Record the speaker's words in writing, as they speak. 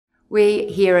We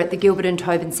here at the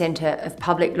Gilbert+Tobin Centre of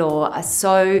Public Law are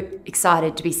so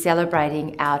excited to be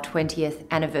celebrating our 20th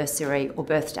anniversary or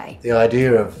birthday. The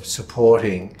idea of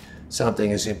supporting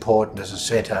something as important as a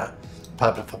centre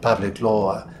for public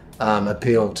law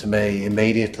appealed to me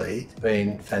immediately. It's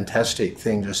been a fantastic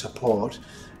thing to support,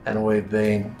 and we've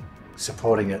been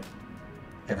supporting it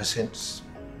ever since.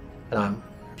 And I'm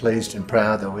pleased and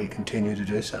proud that we continue to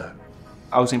do so.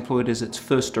 I was employed as its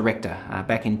first director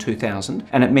back in 2000,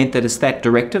 and it meant that as that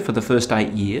director for the first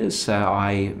 8 years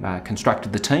I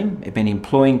constructed the team. I've been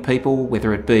employing people,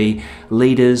 whether it be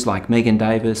leaders like Megan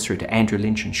Davis, through to Andrew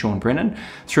Lynch and Sean Brennan,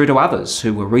 through to others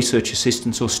who were research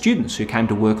assistants or students who came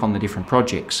to work on the different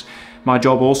projects. My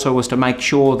job also was to make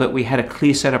sure that we had a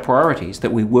clear set of priorities,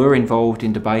 that we were involved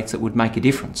in debates that would make a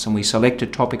difference, and we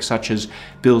selected topics such as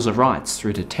bills of rights,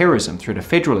 through to terrorism, through to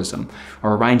federalism,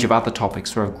 or a range of other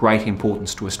topics that are of great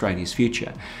importance to Australia's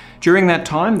future. During that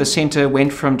time, the centre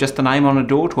went from just the name on a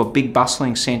door to a big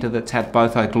bustling centre that's had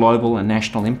both a global and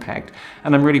national impact,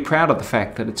 and I'm really proud of the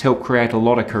fact that it's helped create a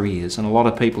lot of careers, and a lot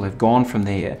of people have gone from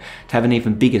there to have an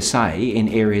even bigger say in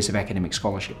areas of academic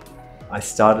scholarship. I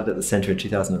started at the Centre in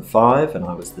 2005 and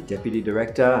I was the Deputy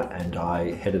Director, and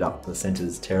I headed up the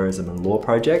Centre's Terrorism and Law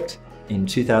project. In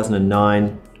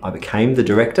 2009 I became the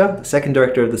Director, the second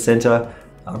Director of the Centre,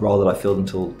 a role that I filled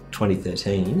until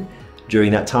 2013.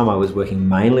 During that time I was working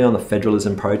mainly on the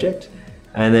Federalism project,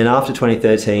 and then after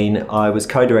 2013 I was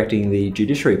co-directing the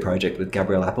Judiciary project with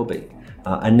Gabrielle Appleby.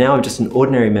 And now I'm just an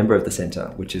ordinary member of the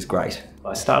Centre, which is great.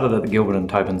 I started at the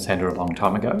Gilbert+Tobin Centre a long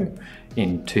time ago.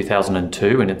 In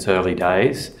 2002, in its early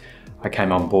days, I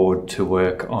came on board to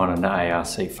work on an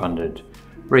ARC-funded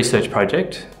research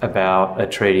project about a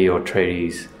treaty or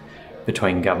treaties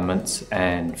between governments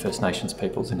and First Nations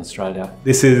peoples in Australia.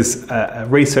 This is a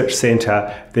research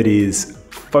centre that is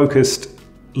focused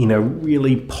in a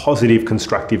really positive,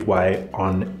 constructive way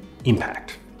on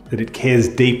impact. That it cares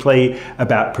deeply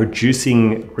about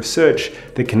producing research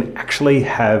that can actually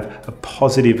have a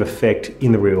positive effect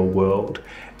in the real world.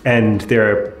 And there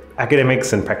are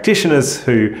academics and practitioners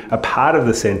who are part of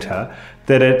the centre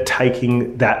that are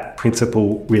taking that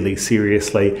principle really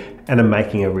seriously and are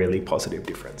making a really positive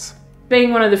difference.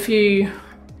 Being one of the few,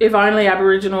 if only,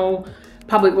 Aboriginal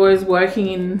public lawyers working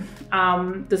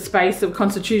in the space of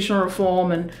constitutional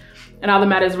reform and other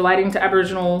matters relating to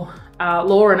Aboriginal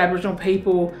law and Aboriginal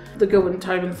people, the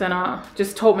Gilbert+Tobin Centre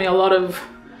just taught me a lot of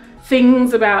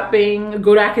things about being a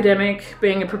good academic,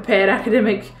 being a prepared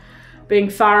academic, being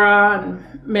thorough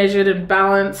and measured and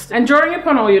balanced, and drawing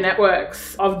upon all your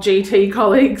networks of GT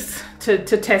colleagues to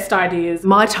test ideas.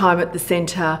 My time at the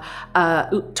centre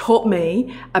taught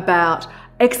me about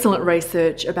excellent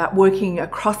research, about working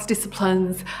across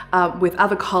disciplines with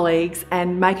other colleagues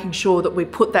and making sure that we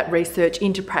put that research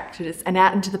into practice and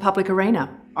out into the public arena.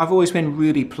 I've always been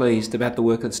really pleased about the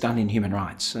work that's done in human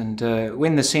rights, and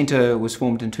when the centre was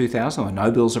formed in 2000, there were no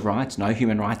Bills of Rights, no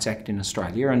Human Rights Act in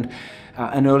Australia, and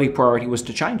an early priority was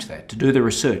to change that, to do the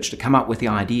research, to come up with the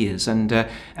ideas, and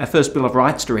our first Bill of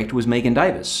Rights Director was Megan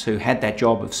Davis, who had that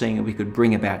job of seeing if we could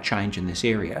bring about change in this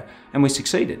area, and we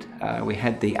succeeded. We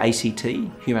had the ACT,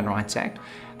 Human Rights Act,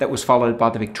 that was followed by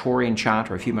the Victorian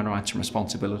Charter of Human Rights and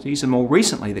Responsibilities, and more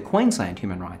recently the Queensland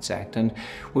Human Rights Act. And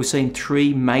we've seen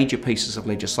three major pieces of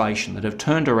legislation that have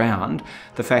turned around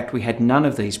the fact we had none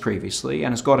of these previously,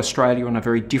 and has got Australia on a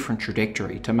very different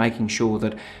trajectory to making sure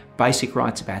that basic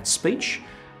rights about speech,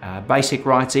 basic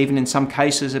rights even in some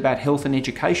cases about health and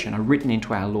education are written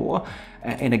into our law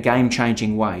in a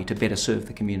game-changing way to better serve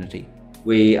the community.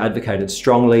 We advocated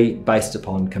strongly, based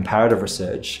upon comparative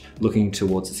research, looking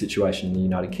towards the situation in the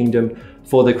United Kingdom,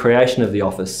 for the creation of the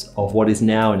office of what is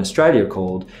now in Australia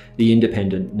called the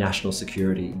Independent National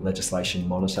Security Legislation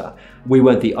Monitor. We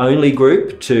weren't the only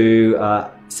group to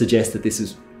suggest that this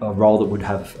is a role that would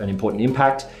have an important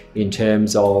impact in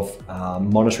terms of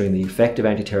monitoring the effect of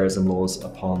anti-terrorism laws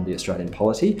upon the Australian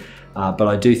polity. But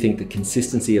I do think the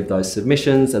consistency of those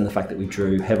submissions and the fact that we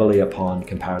drew heavily upon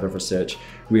comparative research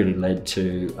really led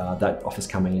to that office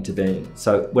coming into being.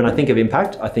 So when I think of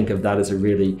impact, I think of that as a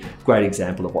really great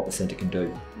example of what the centre can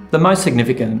do. The most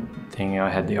significant thing I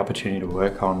had the opportunity to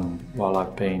work on while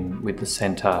I've been with the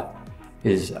centre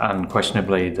is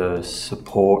unquestionably the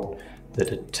support that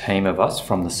a team of us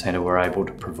from the centre were able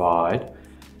to provide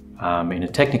in a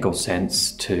technical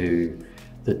sense to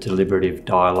the deliberative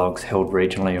dialogues held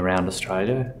regionally around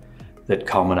Australia that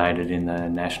culminated in the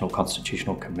National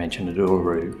Constitutional Convention at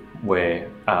Uluru, where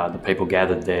the people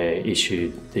gathered there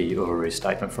issued the Uluru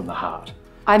Statement from the heart.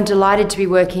 I'm delighted to be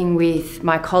working with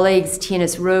my colleagues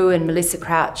Tienis Rue and Melissa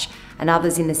Crouch and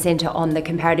others in the Centre on the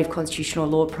Comparative Constitutional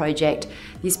Law project.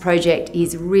 This project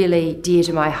is really dear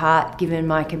to my heart, given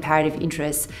my comparative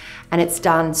interests, and it's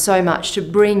done so much to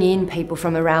bring in people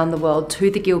from around the world to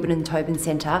the Gilbert+Tobyn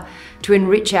Centre to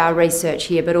enrich our research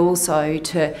here, but also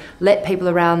to let people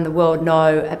around the world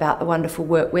know about the wonderful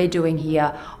work we're doing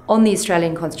here on the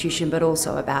Australian Constitution, but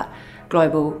also about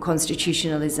global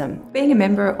constitutionalism. Being a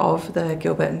member of the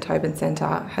Gilbert+Tobyn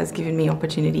Centre has given me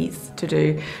opportunities to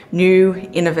do new,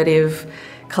 innovative,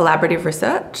 collaborative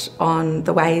research on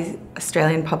the ways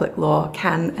Australian public law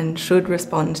can and should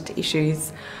respond to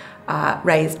issues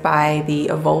raised by the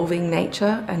evolving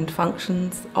nature and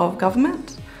functions of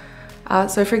government.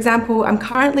 So for example, I'm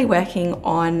currently working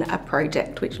on a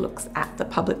project which looks at the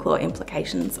public law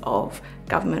implications of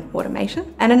government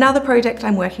automation. And another project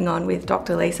I'm working on with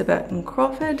Dr. Lisa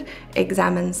Burton-Crawford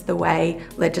examines the way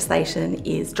legislation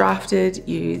is drafted,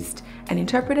 used and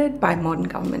interpreted by modern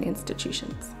government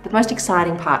institutions. The most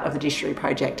exciting part of the Judiciary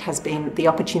Project has been the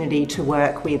opportunity to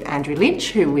work with Andrew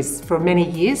Lynch, who was for many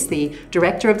years the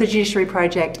director of the Judiciary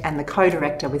Project and the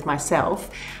co-director with myself.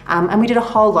 And we did a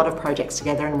whole lot of projects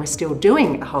together, and we're still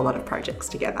doing a whole lot of projects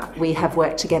together. We have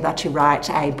worked together to write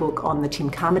a book on the Tim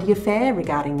Carmody affair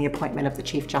regarding the appointment of the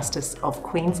Chief Justice of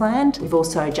Queensland. We've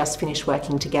also just finished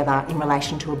working together in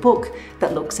relation to a book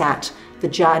that looks at the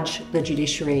judge, the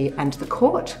judiciary and the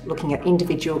court, looking at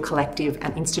individual, collective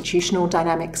and institutional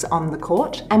dynamics on the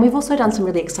court. And we've also done some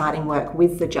really exciting work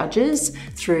with the judges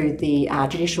through the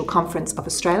Judicial Conference of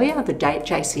Australia, the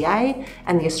JCA,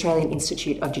 and the Australian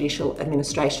Institute of Judicial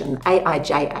Administration,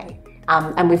 AIJA.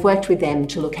 And we've worked with them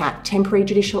to look at temporary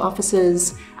judicial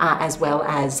officers as well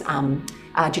as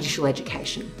judicial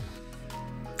education.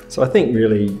 So I think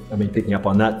really, picking up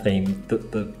on that theme,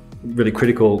 the really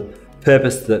critical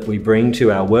purpose that we bring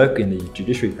to our work in the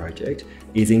Judiciary Project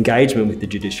is engagement with the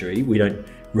judiciary. We don't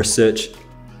research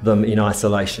them in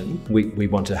isolation. We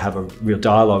want to have a real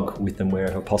dialogue with them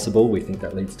wherever possible. We think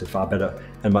that leads to far better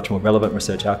and much more relevant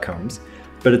research outcomes.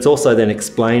 But it's also then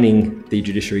explaining the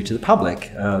judiciary to the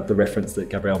public. The reference that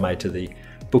Gabrielle made to the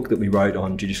book that we wrote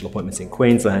on judicial appointments in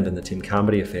Queensland and the Tim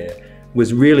Carmody affair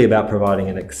was really about providing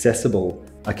an accessible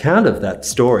account of that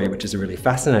story, which is a really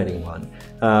fascinating one,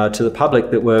 to the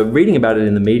public that were reading about it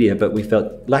in the media, but we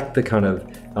felt lacked the kind of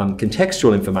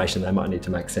contextual information they might need to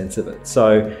make sense of it.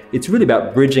 So it's really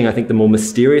about bridging, I think, the more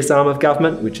mysterious arm of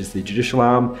government, which is the judicial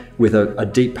arm, with a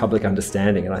deep public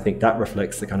understanding. And I think that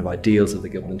reflects the kind of ideals of the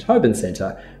Gilbert+Tobyn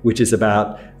Centre, which is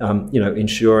about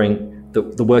ensuring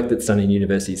that the work that's done in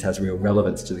universities has real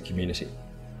relevance to the community.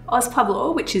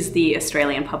 AusPubLaw, which is the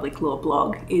Australian Public Law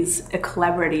blog, is a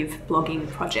collaborative blogging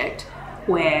project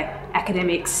where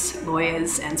academics,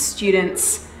 lawyers and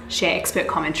students share expert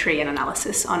commentary and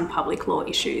analysis on public law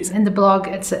issues. And the blog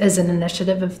is an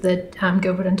initiative of the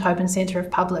Gilbert+Tobyn Centre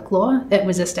of Public Law. It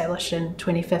was established in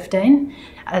 2015.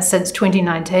 Since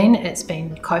 2019, it's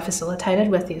been co-facilitated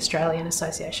with the Australian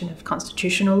Association of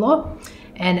Constitutional Law,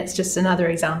 and it's just another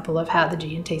example of how the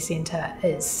G&T Centre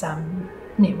is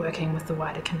networking with the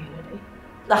wider community.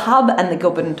 The Hub and the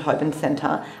Gilbert+Tobyn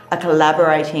Centre are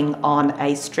collaborating on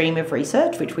a stream of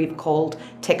research which we've called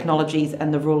Technologies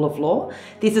and the Rule of Law.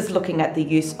 This is looking at the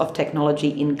use of technology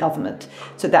in government.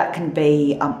 So that can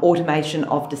be automation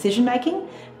of decision making,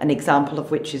 an example of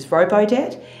which is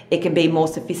robo-debt. It can be more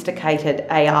sophisticated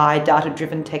AI,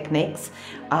 data-driven techniques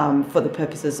for the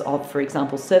purposes of, for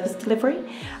example, service delivery.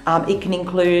 It can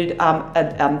include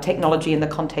technology in the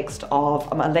context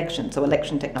of elections, so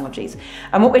election technologies.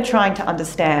 And what we're trying to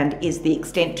understand is the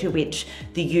extent to which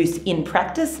the use in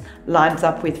practice lines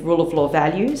up with rule of law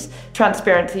values,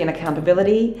 transparency and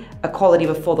accountability, equality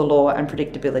before the law, and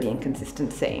predictability and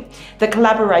consistency. The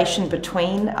collaboration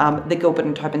between the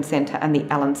Gilbert+Tobyn Centre and the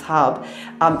Allens Hub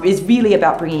is really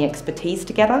about bringing expertise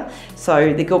together.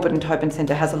 So the Gilbert+Tobyn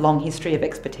Centre has a long history of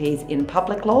expertise in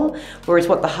public law, whereas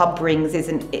what the Hub brings is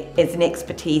an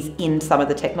expertise in some of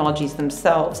the technologies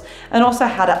themselves, and also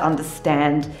how to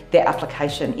understand their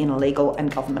application in a legal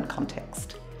and government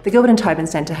context. The Gilbert+Tobyn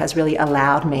Centre has really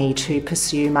allowed me to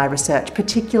pursue my research,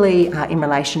 particularly in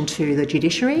relation to the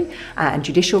judiciary and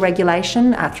judicial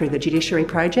regulation through the Judiciary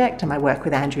Project and my work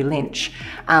with Andrew Lynch,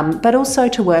 but also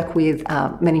to work with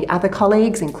many other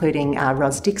colleagues, including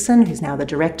Ros Dixon, who's now the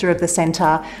director of the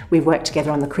centre. We've worked together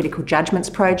on the Critical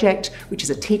Judgments Project, which is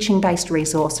a teaching-based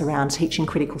resource around teaching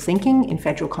critical thinking in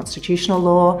federal constitutional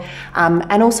law,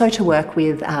 and also to work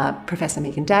with Professor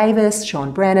Megan Davis,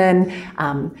 Sean Brennan,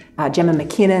 Gemma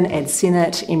McKinnon, Canon Ed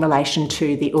Sinnott in relation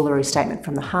to the Uluru Statement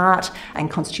from the Heart and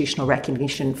constitutional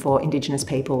recognition for Indigenous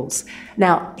peoples.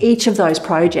 Now, each of those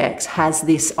projects has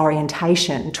this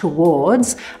orientation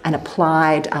towards an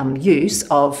applied use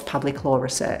of public law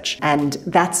research, and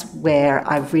that's where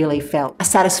I've really felt a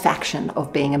satisfaction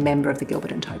of being a member of the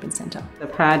Gilbert+Tobyn Centre.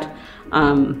 I've had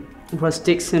Ross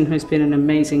Dixon, who's been an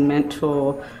amazing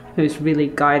mentor, who's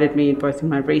really guided me both in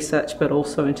my research but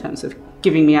also in terms of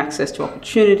giving me access to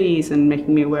opportunities and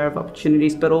making me aware of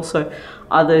opportunities, but also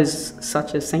others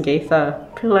such as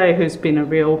Sangeetha Pillay, who's been a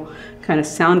real kind of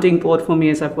sounding board for me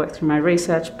as I've worked through my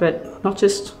research, but not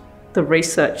just the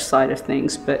research side of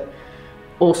things, but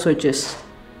also just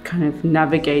kind of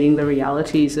navigating the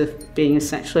realities of being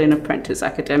essentially an apprentice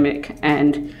academic.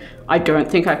 And I don't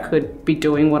think I could be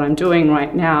doing what I'm doing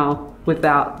right now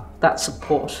without that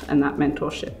support and that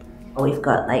mentorship. We've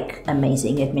got like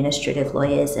amazing administrative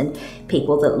lawyers and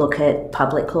people that look at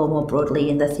public law more broadly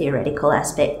in the theoretical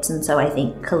aspects, and so I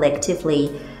think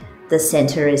collectively the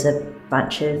centre is a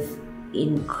bunch of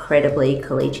incredibly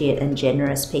collegiate and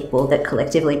generous people that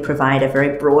collectively provide a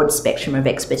very broad spectrum of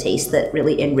expertise that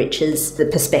really enriches the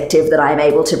perspective that I'm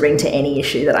able to bring to any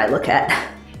issue that I look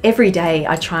at. Every day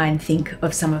I try and think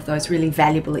of some of those really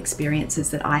valuable experiences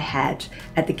that I had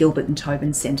at the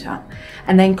Gilbert+Tobyn Centre,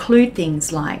 and they include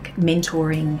things like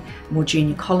mentoring more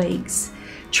junior colleagues,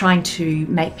 trying to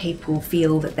make people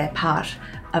feel that they're part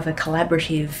of a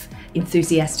collaborative,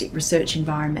 enthusiastic research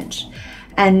environment,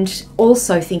 and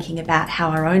also thinking about how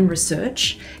our own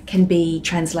research can be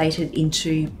translated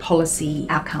into policy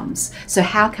outcomes. So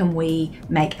how can we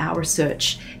make our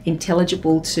research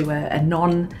intelligible to a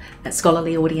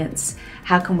non-scholarly audience?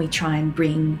 How can we try and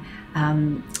bring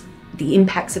the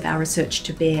impacts of our research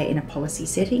to bear in a policy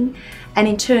setting? And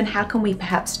in turn, how can we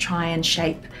perhaps try and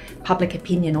shape public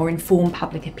opinion or inform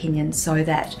public opinion so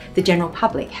that the general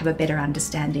public have a better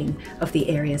understanding of the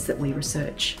areas that we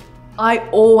research? I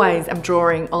always am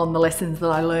drawing on the lessons that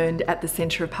I learned at the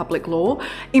Centre of Public Law,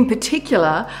 in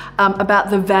particular about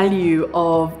the value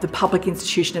of the public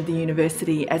institution of the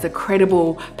university as a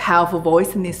credible, powerful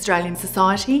voice in the Australian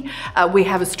society. We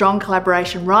have a strong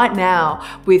collaboration right now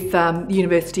with the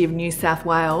University of New South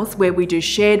Wales, where we do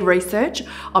shared research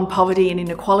on poverty and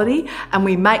inequality, and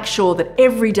we make sure that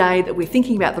every day that we're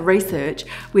thinking about the research,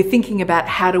 we're thinking about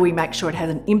how do we make sure it has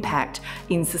an impact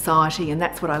in society, and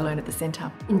that's what I learned at the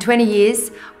Centre. In 20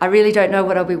 years, I really don't know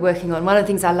what I'll be working on. One of the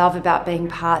things I love about being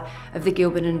part of the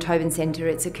Gilbert+Tobyn Centre,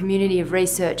 it's a community of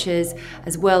researchers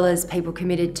as well as people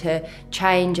committed to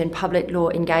change and public law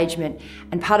engagement.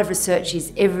 And part of research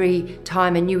is every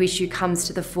time a new issue comes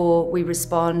to the fore, we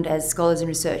respond as scholars and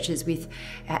researchers with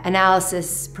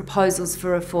analysis, proposals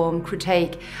for reform,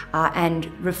 critique and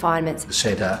refinements. The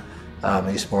Centre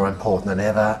is more important than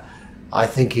ever. I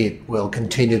think it will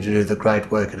continue to do the great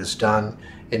work it has done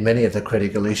in many of the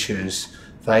critical issues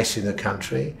facing the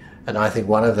country, and I think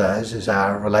one of those is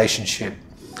our relationship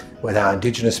with our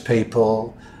Indigenous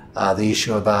people, the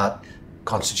issue about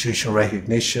constitutional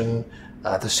recognition.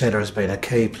 The Centre has been a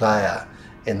key player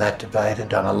in that debate and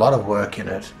done a lot of work in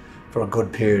it for a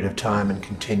good period of time and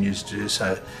continues to do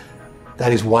so.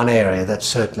 That is one area that's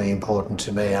certainly important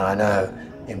to me, and I know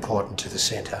important to the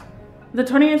Centre. The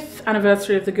 20th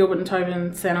anniversary of the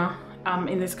Gilbert+Tobyn Centre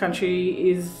in this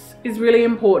country is really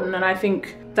important, and I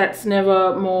think that's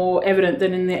never more evident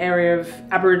than in the area of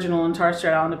Aboriginal and Torres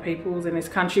Strait Islander peoples in this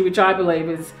country, which I believe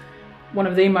is one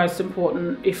of the most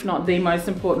important, if not the most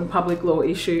important, public law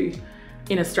issue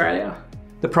in Australia.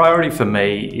 The priority for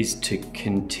me is to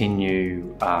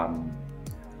continue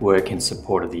work in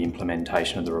support of the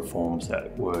implementation of the reforms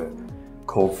that were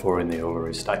called for in the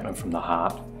Uluru Statement from the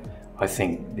Heart. I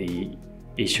think the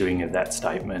issuing of that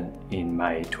statement in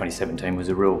May 2017 was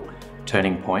a real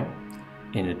turning point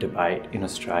in a debate in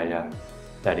Australia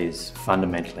that is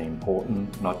fundamentally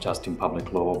important, not just in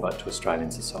public law, but to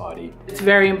Australian society. It's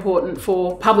very important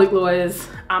for public lawyers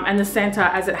and the Centre,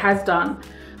 as it has done,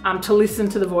 to listen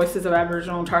to the voices of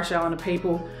Aboriginal and Torres Strait Islander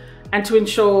people and to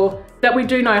ensure that we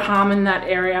do no harm in that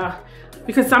area,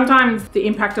 because sometimes the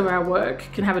impact of our work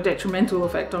can have a detrimental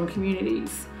effect on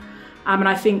communities. And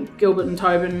I think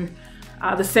Gilbert+Tobyn,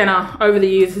 the Centre over the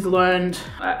years has learned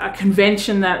a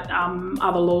convention that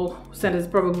other law centres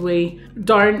probably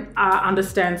don't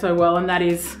understand so well, and that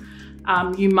is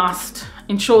you must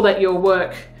ensure that your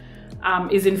work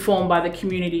is informed by the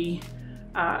community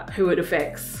who it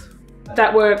affects.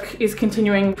 That work is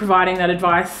continuing providing that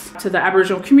advice to the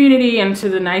Aboriginal community and to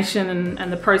the nation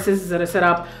and the processes that are set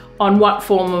up on what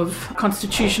form of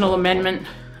constitutional amendment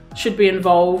should be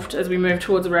involved as we move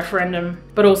towards a referendum,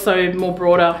 but also more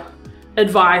broader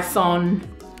advice on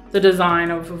the design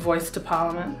of a voice to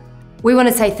Parliament. We want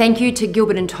to say thank you to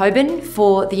Gilbert+Tobyn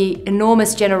for the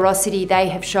enormous generosity they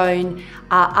have shown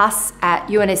us at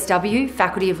UNSW,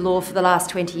 Faculty of Law, for the last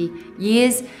 20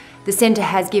 years. The Centre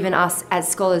has given us as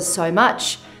scholars so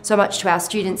much to our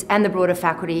students and the broader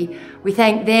faculty. We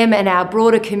thank them and our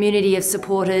broader community of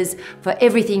supporters for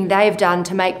everything they've done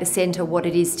to make the Centre what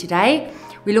it is today.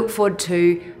 We look forward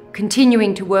to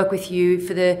continuing to work with you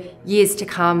for the years to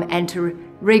come and to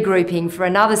regrouping for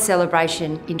another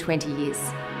celebration in 20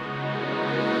 years.